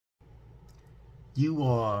You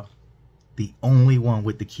are the only one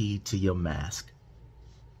with the key to your mask.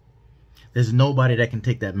 There's nobody that can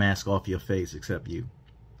take that mask off your face except you.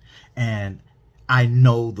 And I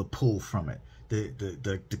know the pull from it,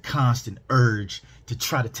 the constant urge to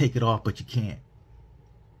try to take it off, but you can't.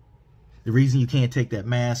 The reason you can't take that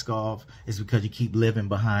mask off is because you keep living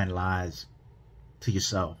behind lies to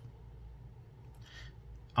yourself.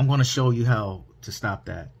 I'm going to show you how to stop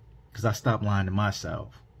that, because I stopped lying to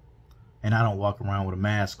myself. And I don't walk around with a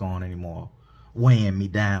mask on anymore, weighing me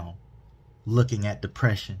down, looking at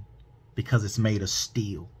depression because it's made of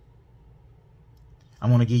steel. I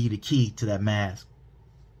want to give you the key to that mask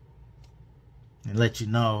and let you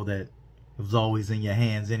know that it was always in your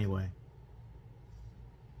hands anyway.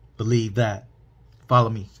 Believe that. Follow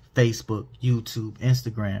me, Facebook, YouTube,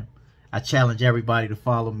 Instagram. I challenge everybody to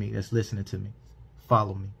follow me that's listening to me.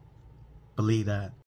 Follow me. Believe that.